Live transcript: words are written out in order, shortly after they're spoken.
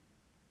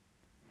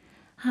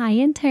Hi,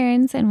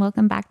 interns, and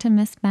welcome back to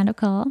Miss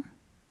Medical.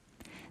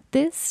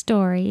 This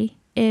story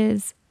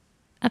is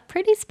a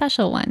pretty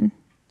special one.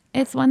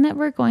 It's one that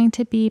we're going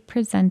to be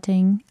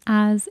presenting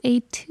as a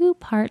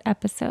two-part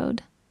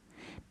episode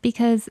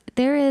because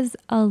there is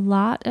a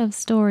lot of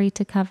story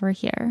to cover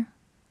here.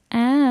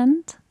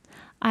 And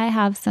I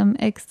have some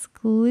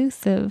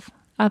exclusive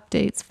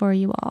updates for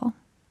you all.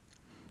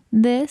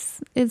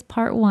 This is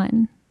part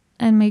one,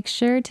 and make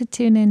sure to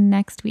tune in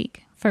next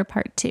week for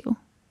part two.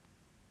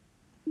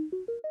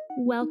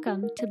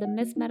 Welcome to the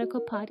Miss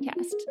Medical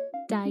Podcast,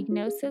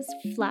 Diagnosis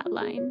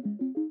Flatline.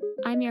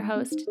 I'm your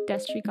host,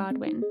 Destry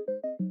Godwin.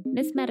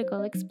 Miss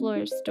Medical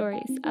explores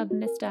stories of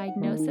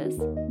misdiagnosis,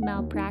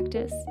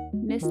 malpractice,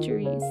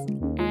 mysteries,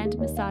 and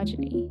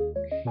misogyny.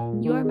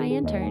 You're my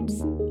interns,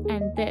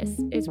 and this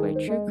is where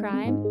true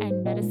crime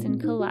and medicine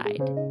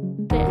collide.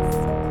 This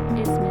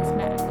is Miss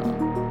Medical.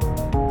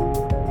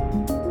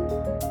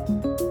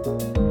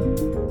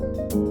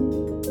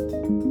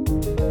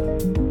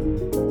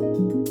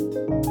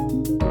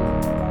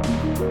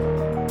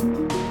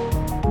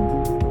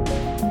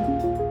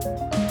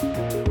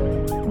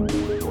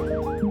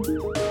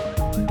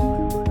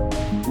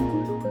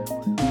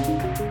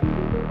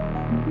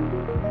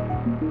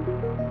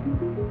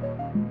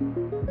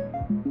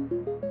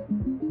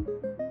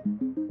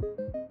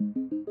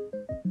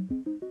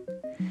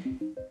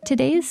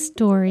 Today's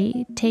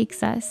story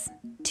takes us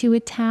to a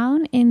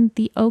town in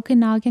the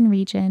Okanagan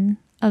region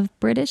of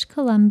British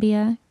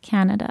Columbia,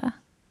 Canada.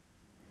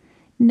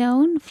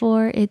 Known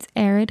for its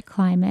arid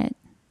climate,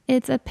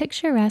 it's a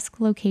picturesque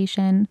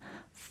location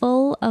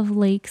full of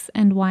lakes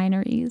and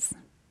wineries.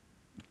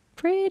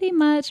 Pretty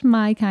much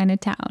my kind of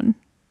town.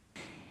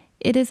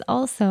 It is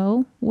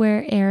also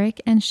where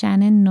Eric and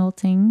Shannon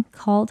Nolting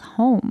called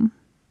home.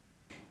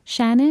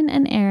 Shannon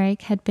and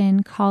Eric had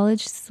been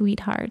college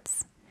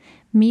sweethearts,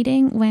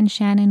 meeting when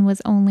Shannon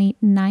was only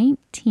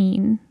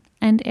 19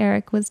 and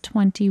Eric was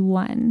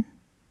 21.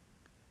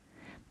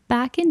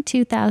 Back in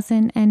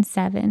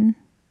 2007,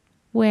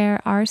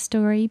 where our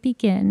story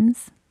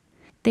begins,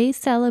 they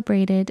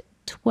celebrated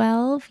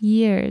 12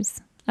 years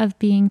of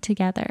being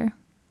together.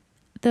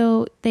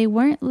 Though they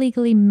weren't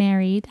legally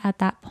married at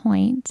that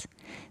point,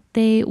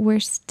 they were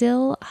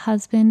still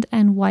husband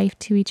and wife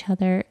to each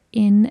other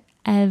in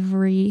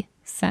every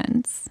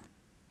sense.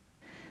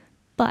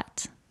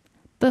 But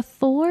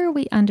before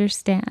we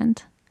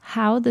understand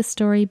how the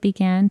story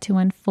began to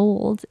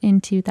unfold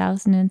in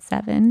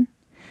 2007,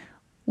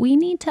 we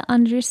need to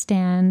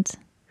understand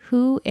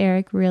who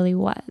Eric really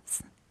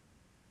was.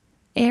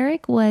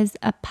 Eric was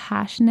a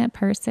passionate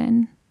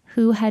person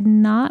who had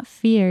not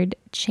feared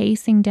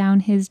chasing down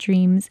his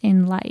dreams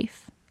in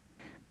life.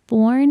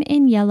 Born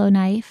in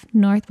Yellowknife,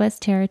 Northwest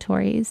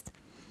Territories,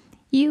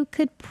 you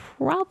could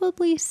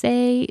probably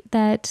say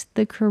that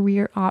the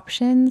career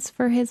options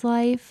for his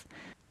life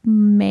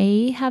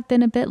may have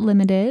been a bit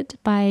limited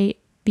by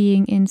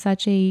being in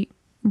such a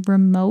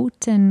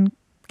remote and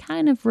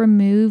kind of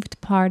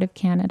removed part of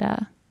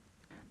Canada.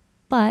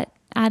 But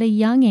at a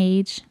young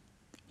age,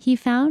 he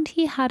found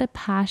he had a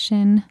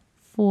passion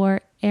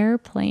for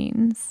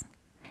airplanes,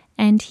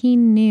 and he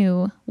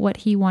knew what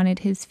he wanted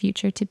his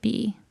future to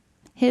be.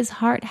 His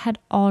heart had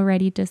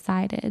already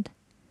decided.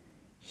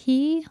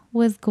 He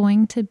was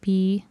going to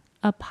be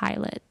a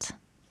pilot.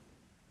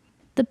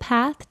 The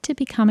path to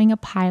becoming a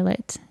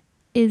pilot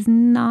is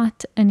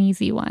not an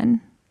easy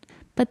one,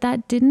 but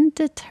that didn't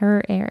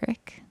deter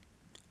Eric.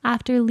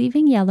 After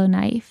leaving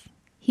Yellowknife,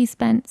 he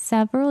spent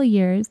several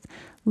years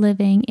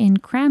living in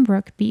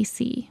Cranbrook,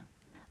 BC,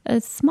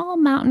 a small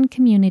mountain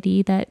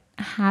community that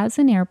has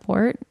an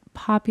airport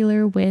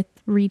popular with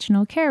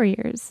regional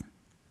carriers.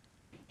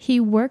 He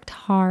worked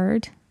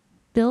hard,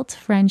 built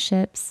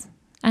friendships,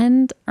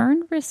 and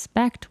earned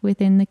respect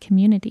within the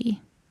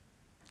community.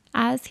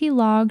 As he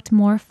logged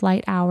more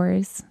flight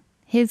hours,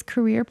 his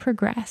career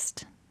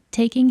progressed,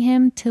 taking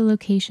him to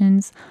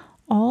locations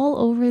all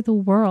over the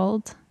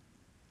world.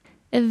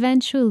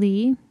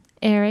 Eventually,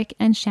 Eric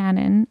and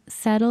Shannon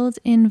settled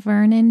in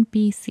Vernon,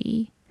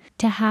 BC,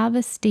 to have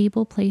a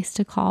stable place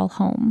to call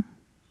home.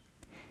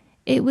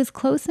 It was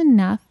close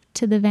enough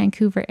to the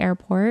Vancouver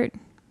airport,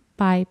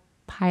 by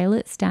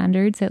pilot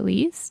standards at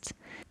least,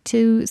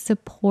 to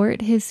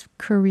support his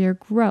career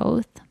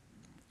growth,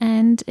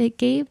 and it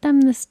gave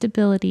them the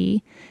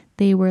stability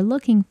they were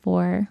looking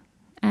for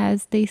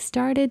as they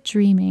started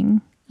dreaming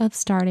of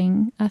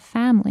starting a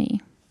family.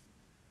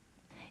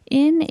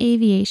 In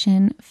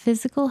aviation,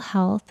 physical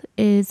health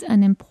is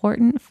an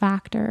important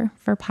factor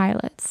for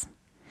pilots.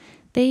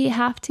 They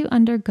have to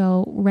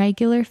undergo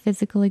regular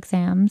physical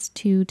exams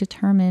to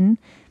determine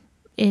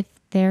if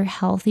they're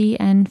healthy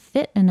and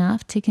fit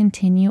enough to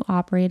continue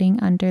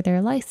operating under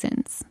their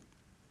license.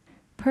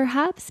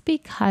 Perhaps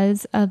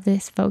because of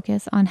this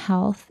focus on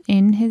health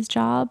in his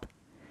job,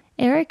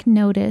 Eric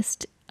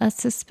noticed a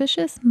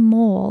suspicious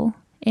mole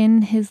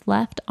in his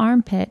left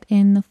armpit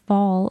in the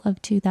fall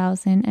of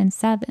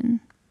 2007.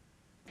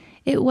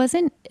 It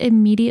wasn't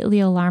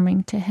immediately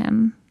alarming to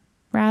him.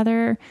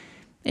 Rather,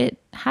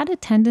 it had a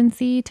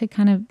tendency to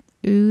kind of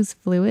ooze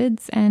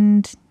fluids,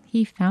 and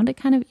he found it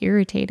kind of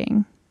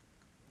irritating.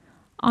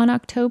 On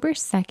October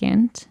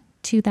 2nd,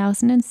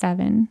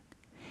 2007,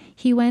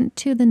 he went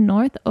to the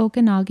North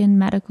Okanagan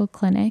Medical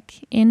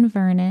Clinic in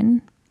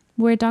Vernon,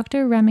 where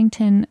Dr.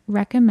 Remington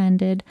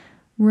recommended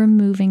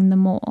removing the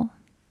mole.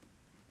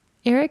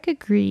 Eric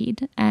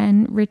agreed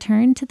and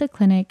returned to the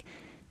clinic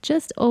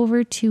just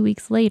over 2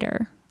 weeks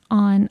later,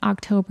 on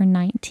October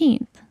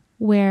 19th,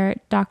 where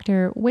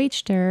Dr.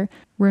 Wachter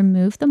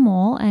removed the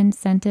mole and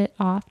sent it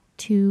off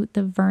to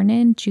the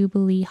Vernon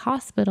Jubilee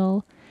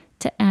Hospital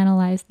to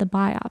analyze the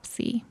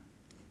biopsy.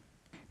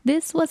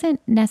 This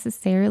wasn't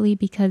necessarily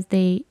because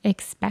they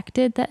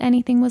expected that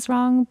anything was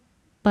wrong,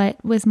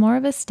 but was more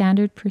of a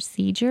standard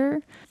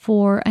procedure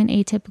for an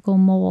atypical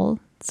mole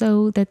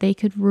so that they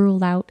could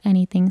rule out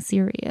anything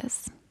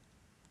serious.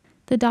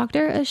 The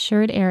doctor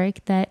assured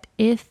Eric that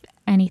if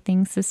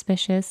anything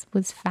suspicious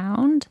was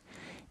found,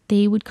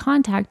 they would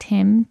contact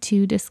him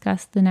to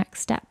discuss the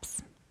next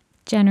steps.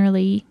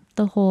 Generally,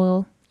 the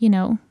whole,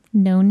 no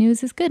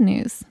news is good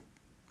news.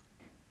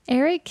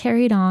 Eric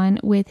carried on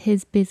with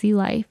his busy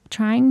life,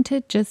 trying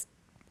to just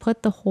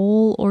put the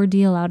whole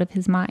ordeal out of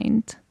his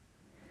mind.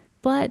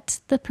 But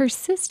the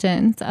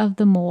persistence of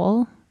the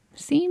mole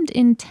seemed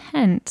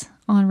intent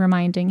on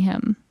reminding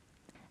him.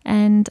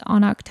 And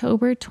on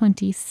October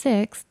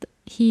 26th,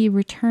 he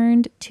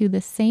returned to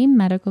the same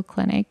medical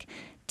clinic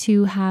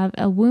to have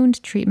a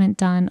wound treatment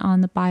done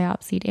on the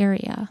biopsied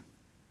area.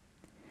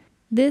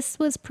 This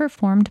was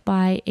performed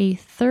by a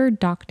third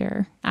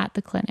doctor at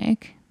the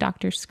clinic,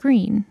 Dr.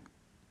 Screen.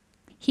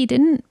 He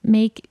didn't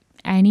make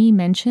any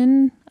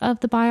mention of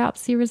the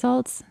biopsy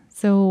results,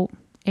 so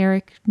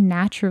Eric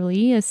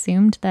naturally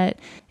assumed that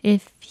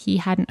if he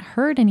hadn't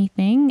heard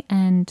anything,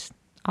 and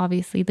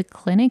obviously the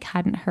clinic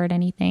hadn't heard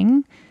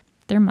anything,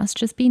 there must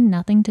just be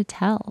nothing to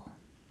tell.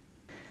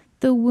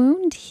 The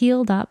wound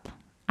healed up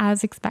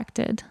as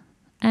expected,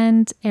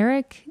 and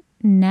Eric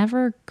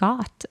never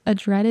got a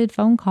dreaded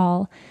phone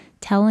call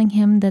telling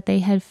him that they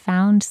had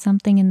found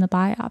something in the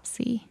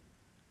biopsy.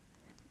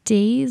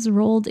 Days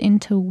rolled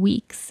into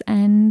weeks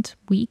and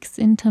weeks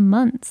into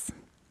months.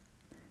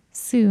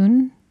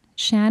 Soon,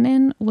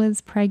 Shannon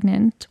was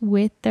pregnant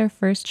with their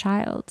first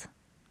child.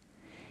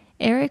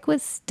 Eric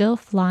was still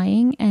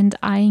flying and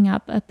eyeing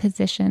up a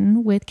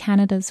position with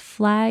Canada's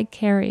flag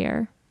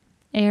carrier,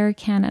 Air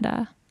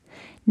Canada,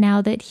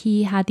 now that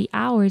he had the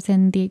hours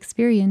and the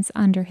experience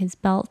under his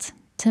belt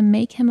to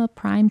make him a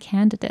prime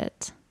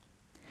candidate.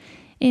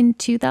 In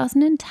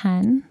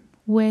 2010,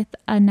 with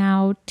a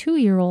now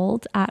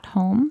 2-year-old at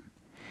home,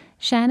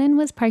 Shannon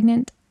was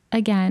pregnant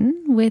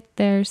again with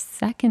their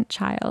second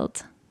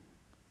child.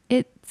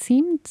 It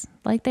seemed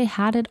like they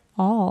had it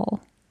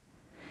all.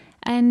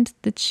 And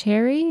the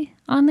cherry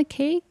on the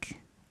cake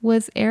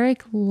was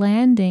Eric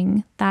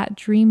landing that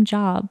dream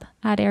job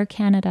at Air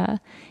Canada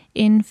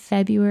in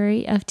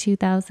February of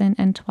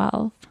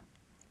 2012.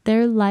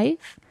 Their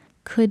life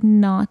could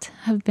not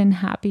have been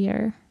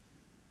happier.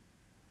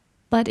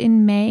 But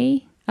in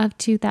May of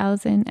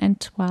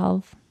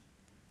 2012,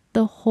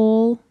 the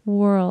whole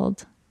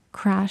world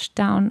crashed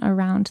down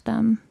around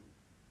them.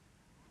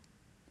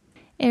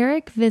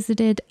 Eric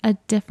visited a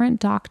different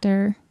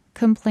doctor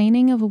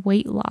complaining of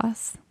weight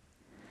loss.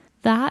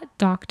 That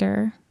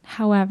doctor,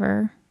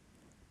 however,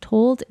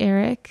 told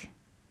Eric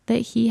that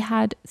he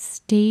had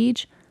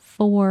stage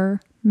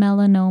 4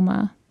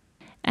 melanoma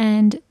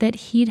and that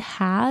he'd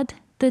had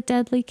the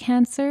deadly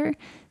cancer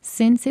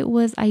since it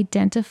was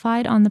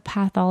identified on the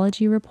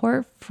pathology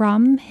report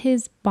from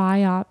his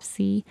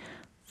biopsy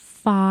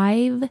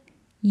 5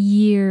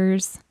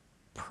 years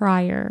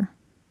prior.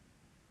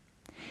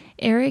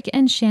 Eric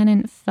and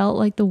Shannon felt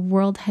like the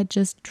world had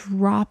just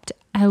dropped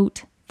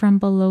out from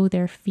below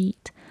their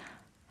feet.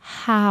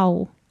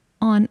 How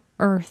on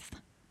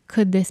earth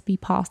could this be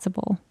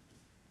possible?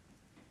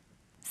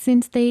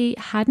 Since they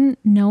hadn't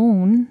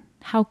known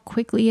how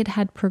quickly it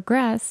had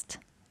progressed,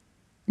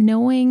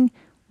 knowing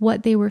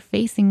what they were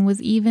facing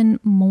was even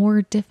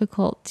more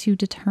difficult to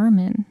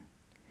determine.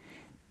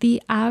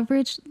 The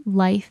average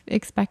life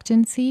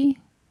expectancy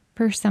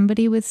for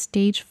somebody with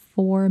stage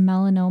 4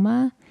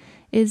 melanoma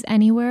is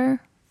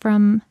anywhere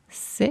from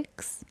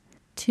 6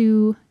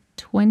 to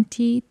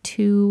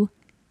 22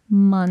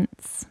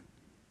 months.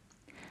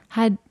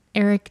 Had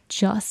Eric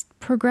just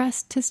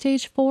progressed to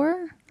stage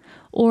 4?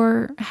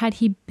 Or had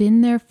he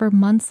been there for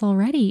months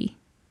already?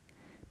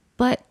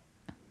 But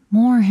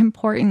more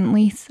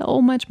importantly,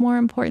 so much more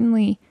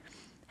importantly,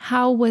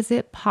 how was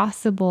it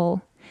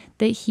possible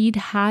that he'd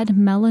had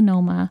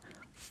melanoma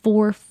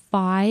for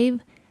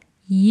 5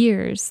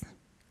 years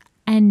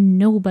and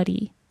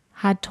nobody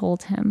had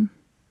told him?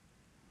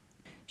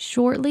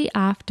 Shortly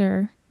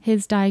after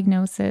his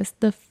diagnosis,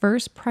 the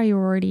first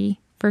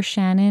priority for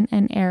Shannon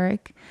and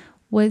Eric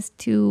was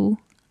to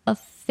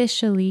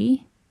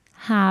officially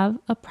have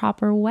a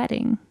proper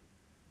wedding.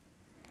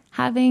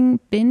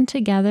 Having been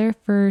together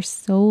for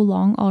so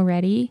long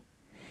already,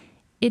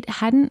 it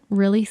hadn't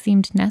really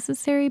seemed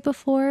necessary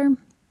before,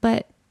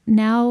 but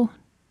now,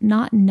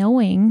 not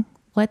knowing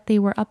what they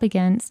were up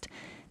against,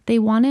 they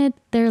wanted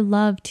their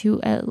love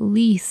to at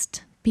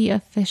least be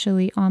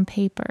officially on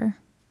paper.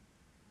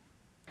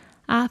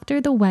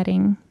 After the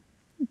wedding,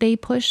 they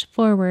pushed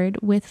forward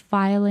with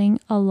filing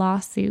a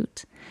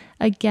lawsuit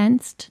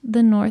against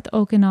the North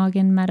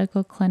Okanagan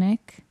Medical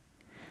Clinic,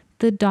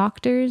 the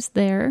doctors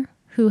there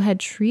who had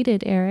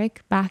treated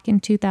Eric back in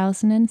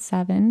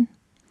 2007,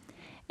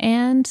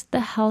 and the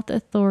health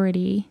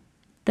authority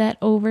that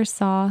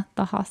oversaw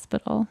the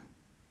hospital.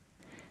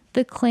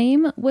 The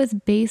claim was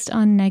based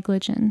on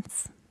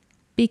negligence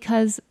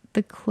because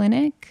the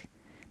clinic,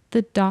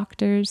 the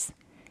doctors,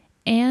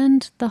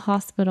 and the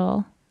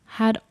hospital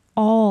had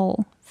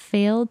all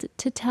failed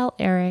to tell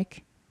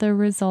Eric the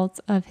results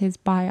of his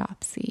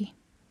biopsy.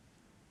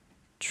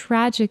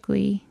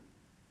 Tragically,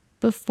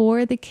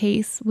 before the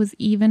case was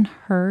even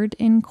heard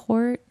in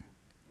court,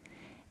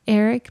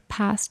 Eric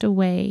passed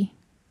away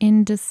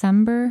in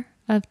December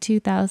of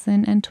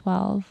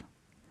 2012,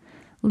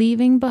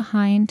 leaving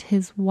behind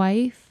his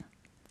wife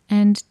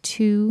and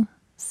 2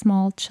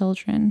 small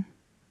children.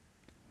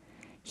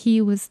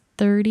 He was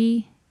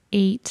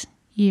 38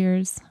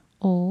 years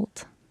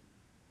old.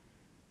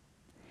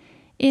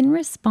 In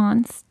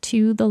response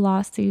to the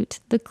lawsuit,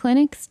 the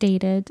clinic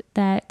stated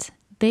that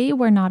they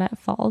were not at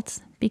fault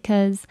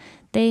because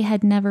they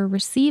had never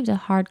received a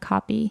hard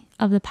copy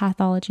of the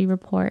pathology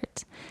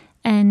report,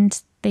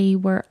 and they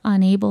were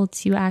unable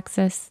to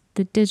access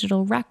the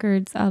digital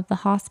records of the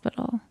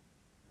hospital.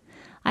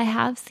 I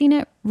have seen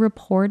it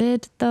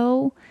reported,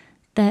 though,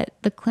 that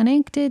the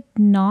clinic did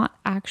not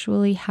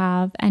actually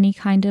have any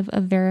kind of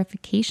a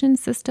verification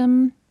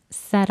system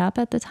set up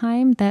at the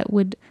time that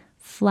would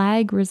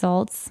flag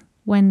results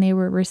when they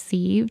were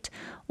received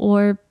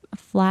or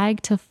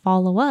flag to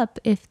follow up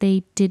if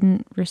they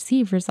didn't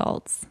receive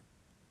results.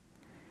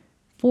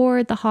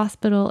 For the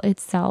hospital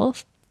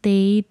itself,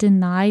 they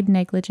denied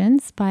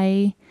negligence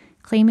by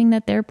claiming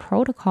that their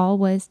protocol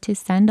was to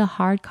send a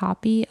hard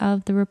copy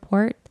of the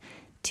report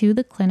to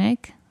the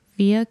clinic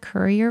via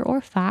courier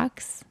or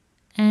fax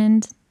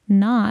and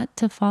not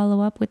to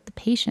follow up with the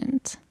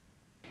patient.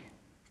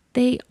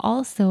 They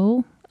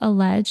also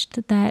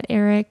alleged that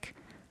Eric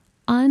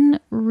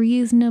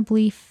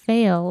unreasonably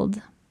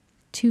failed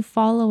to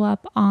follow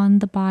up on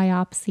the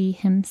biopsy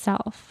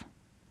himself.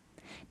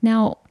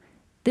 Now,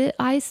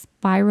 I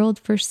spiraled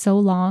for so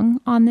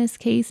long on this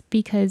case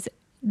because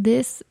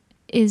this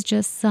is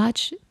just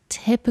such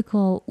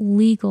typical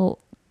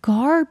legal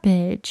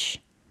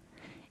garbage.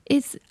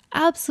 It's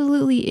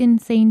absolutely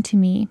insane to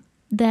me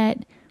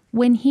that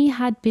when he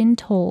had been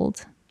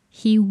told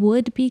he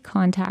would be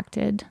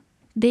contacted,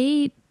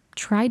 they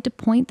tried to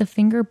point the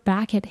finger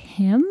back at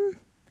him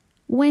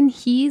when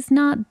he's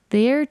not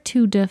there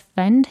to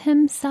defend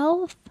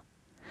himself.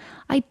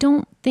 I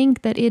don't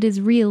think that it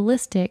is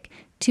realistic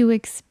to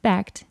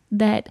expect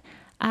that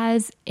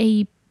as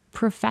a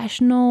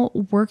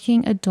professional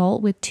working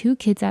adult with 2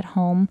 kids at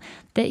home,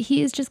 that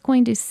he is just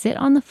going to sit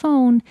on the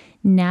phone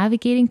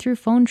navigating through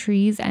phone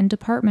trees and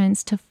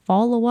departments to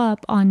follow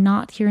up on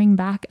not hearing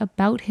back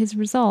about his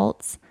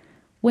results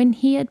when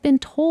he had been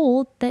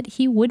told that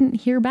he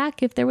wouldn't hear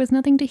back if there was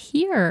nothing to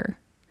hear.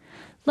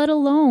 Let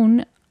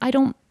alone, I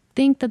don't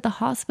think that the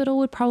hospital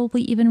would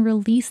probably even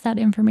release that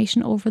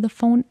information over the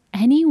phone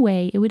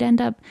anyway. It would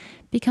end up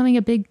becoming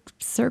a big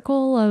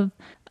circle of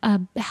a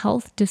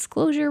health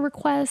disclosure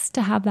request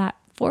to have that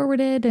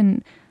forwarded.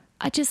 And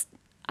I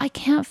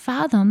can't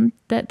fathom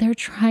that they're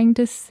trying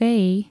to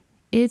say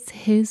it's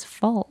his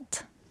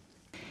fault.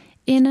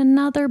 In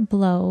another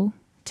blow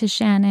to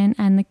Shannon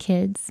and the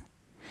kids,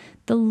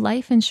 the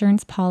life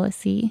insurance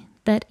policy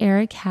that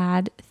Eric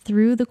had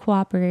through the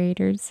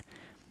cooperators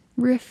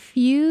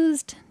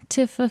refused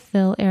to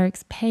fulfill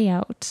Eric's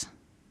payout.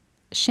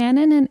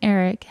 Shannon and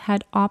Eric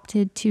had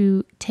opted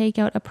to take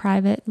out a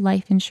private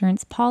life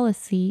insurance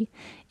policy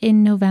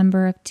in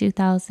November of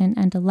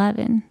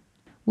 2011,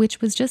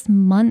 which was just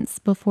months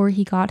before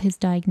he got his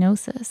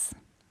diagnosis.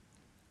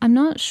 I'm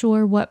not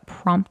sure what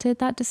prompted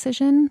that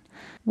decision,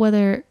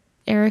 whether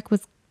Eric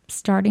was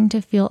starting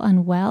to feel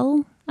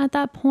unwell at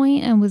that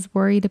point and was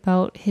worried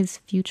about his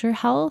future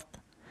health,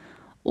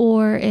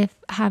 or if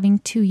having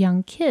 2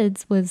 young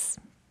kids was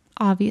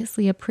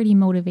obviously a pretty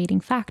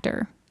motivating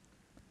factor.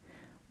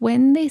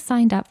 When they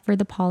signed up for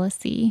the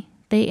policy,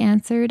 they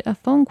answered a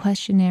phone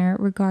questionnaire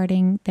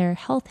regarding their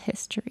health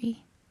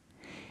history.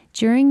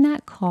 During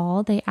that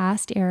call, they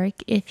asked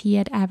Eric if he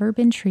had ever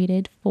been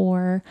treated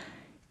for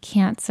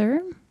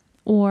cancer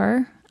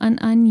or an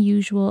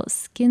unusual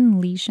skin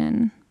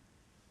lesion.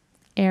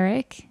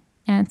 Eric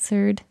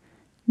answered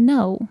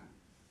no.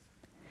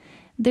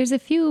 There's a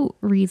few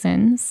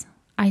reasons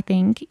I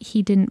think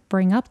he didn't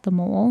bring up the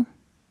mole.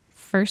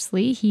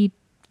 Firstly, he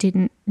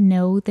didn't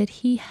know that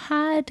he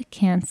had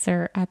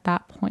cancer at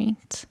that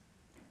point.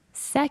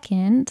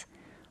 Second,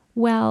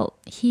 while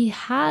he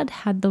had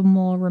the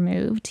mole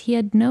removed, he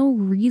had no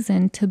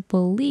reason to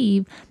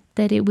believe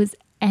that it was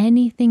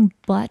anything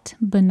but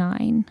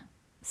benign.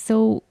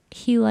 So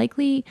he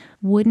likely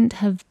wouldn't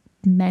have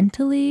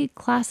mentally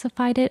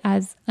classified it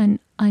as an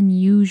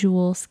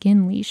unusual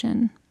skin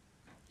lesion.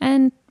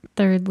 And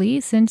thirdly,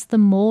 since the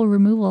mole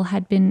removal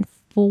had been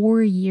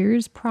 4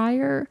 years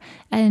prior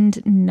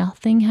and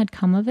nothing had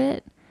come of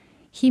it,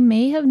 he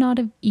may have not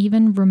have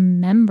even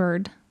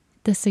remembered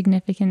the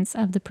significance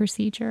of the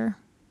procedure.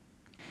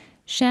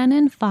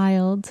 Shannon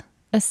filed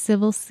a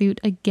civil suit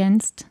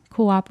against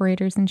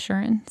Cooperators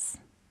Insurance.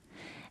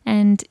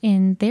 And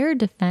in their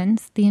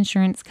defense, the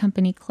insurance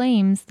company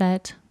claims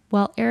that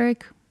while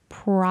Eric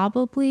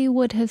probably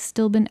would have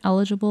still been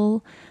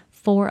eligible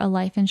for a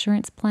life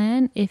insurance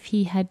plan if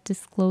he had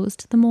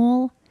disclosed the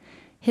mole,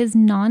 his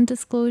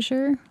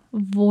non-disclosure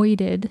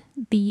voided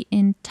the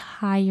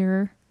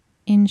entire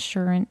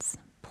insurance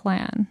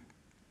plan.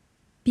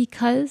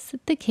 Because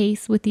the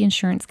case with the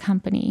insurance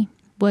company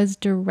was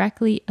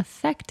directly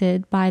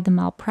affected by the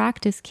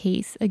malpractice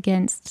case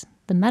against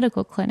the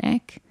medical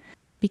clinic,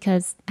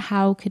 because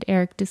how could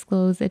Eric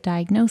disclose a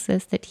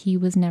diagnosis that he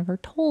was never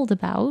told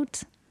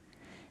about,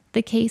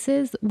 the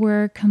cases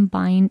were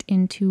combined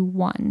into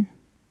one.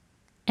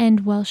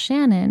 And while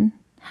Shannon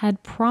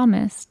had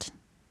promised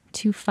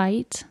to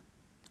fight,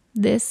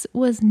 this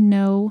was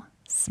no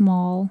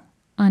small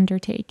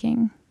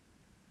undertaking.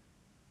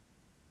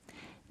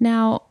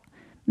 Now,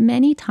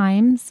 many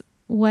times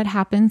what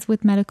happens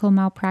with medical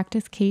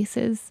malpractice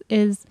cases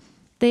is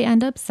they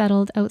end up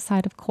settled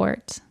outside of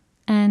court,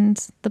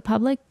 and the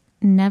public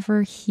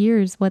never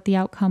hears what the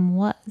outcome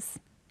was.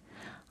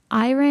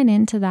 I ran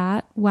into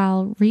that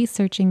while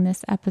researching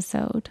this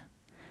episode.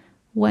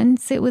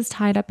 Once it was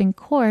tied up in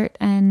court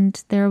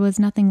and there was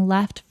nothing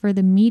left for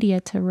the media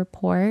to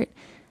report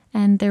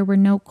and there were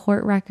no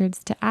court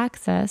records to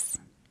access,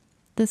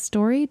 the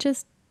story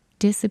just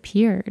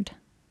disappeared.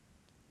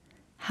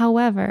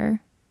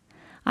 However,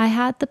 I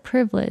had the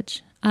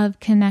privilege of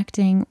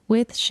connecting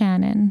with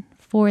Shannon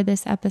for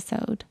this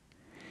episode,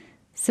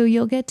 so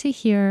you'll get to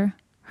hear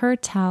her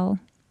tell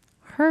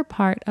her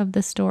part of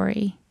the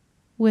story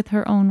with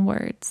her own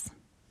words.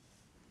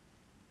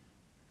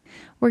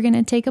 We're going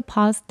to take a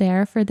pause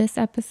there for this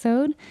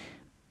episode,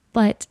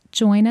 but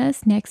join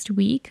us next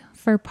week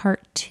for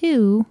part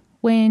 2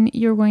 when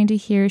you're going to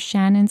hear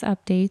Shannon's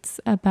updates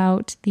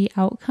about the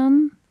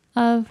outcome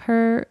of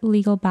her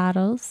legal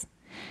battles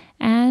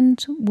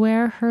and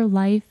where her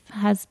life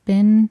has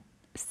been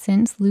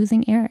since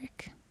losing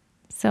Eric.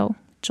 So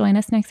join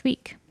us next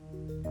week.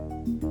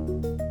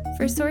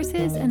 For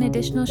sources and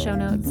additional show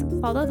notes,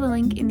 follow the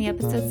link in the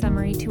episode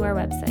summary to our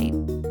website.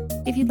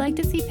 If you'd like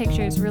to see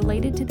pictures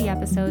related to the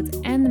episodes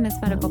and the Miss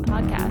Medical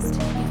Podcast,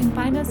 you can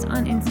find us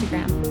on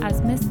Instagram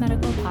as Miss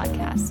Medical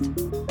Podcast.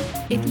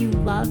 If you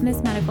love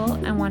Miss Medical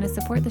and want to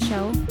support the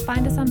show,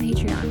 find us on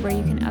Patreon where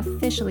you can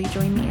officially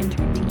join the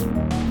intern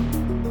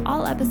team.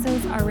 All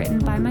episodes are written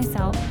by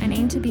myself and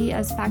aim to be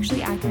as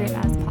factually accurate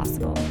as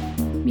possible.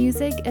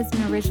 Music is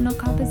an original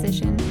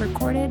composition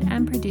recorded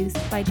and produced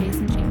by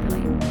Jason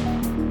Chamberlain.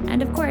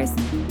 And of course,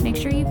 make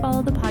sure you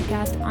follow the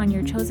podcast on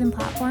your chosen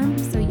platform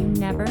so you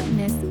never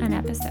miss an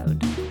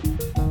episode.